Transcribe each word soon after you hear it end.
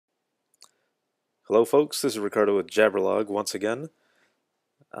Hello folks, this is Ricardo with Jabberlog once again.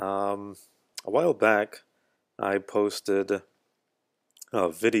 A while back I posted a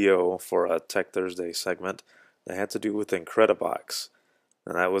video for a Tech Thursday segment that had to do with Incredibox,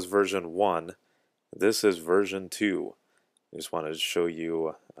 and that was version 1. This is version 2. I just wanted to show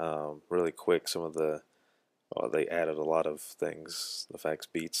you really quick some of the, they added a lot of things, effects,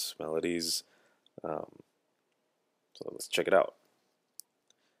 beats, melodies, so let's check it out.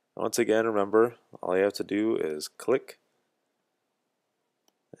 Once again, remember, all you have to do is click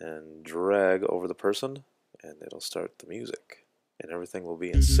and drag over the person, and it'll start the music. And everything will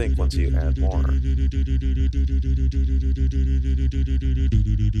be in sync once you add more.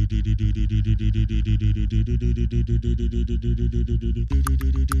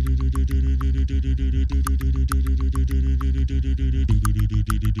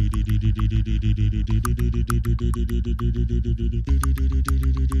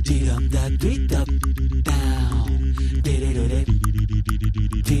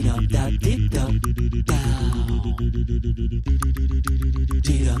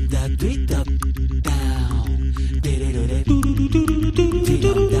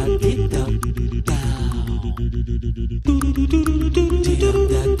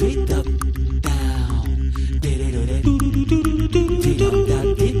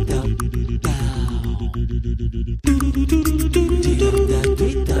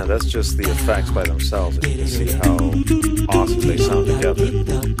 Now that's just the effects by themselves, and you can see how awesome they sound together.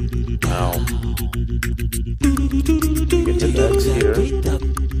 Now, you can hit X here,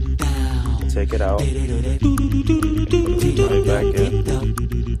 take it out, put it right back in.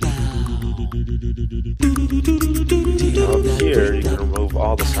 Now up here, you can remove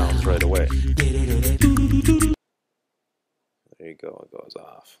all the sounds right away. There you go, it goes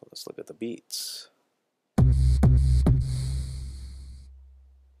off. Let's look at the beats.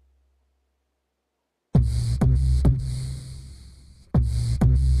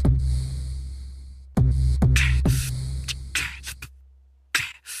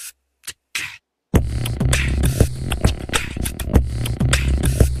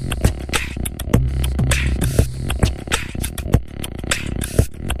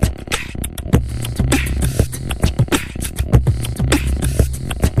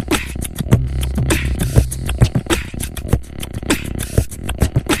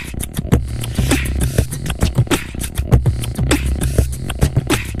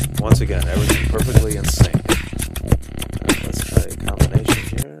 Once again, everything perfectly in sync. Let's try a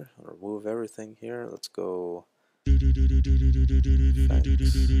combination here. I'll remove everything here. Let's go.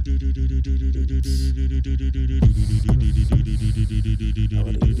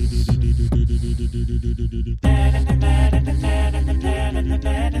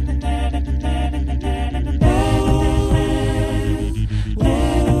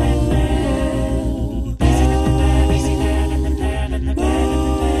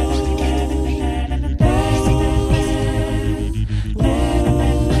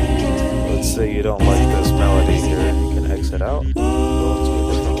 Say you don't like this melody here, you can exit out, go to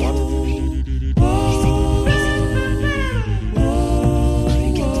a different one.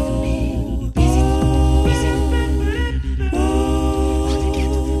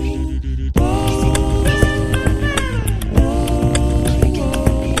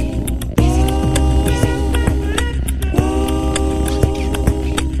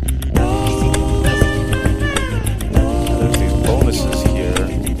 There's these bonuses here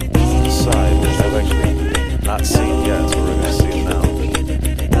side, which I've actually not seen yet, so we're going to see it now.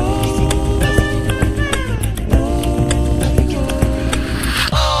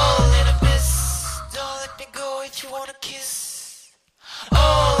 Oh, little miss, don't let me go if you wanna kiss. Oh,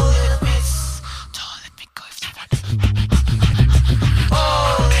 little miss, don't let me go if you wanna. Oh,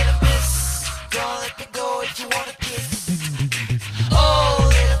 little miss, don't let me go if you wanna kiss. Oh,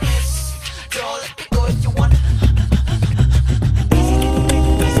 little miss, don't let me go if you wanna.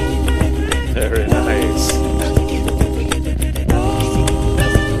 Very nice.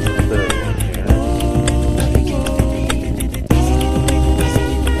 Third one here.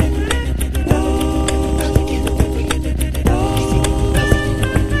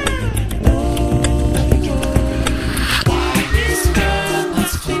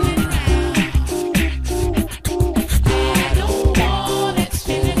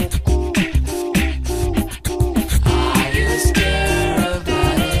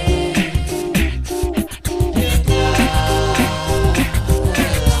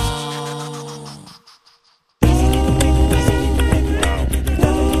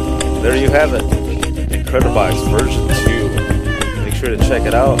 There you have it, Incredibox version 2. Make sure to check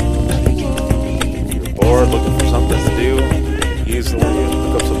it out. If you're bored looking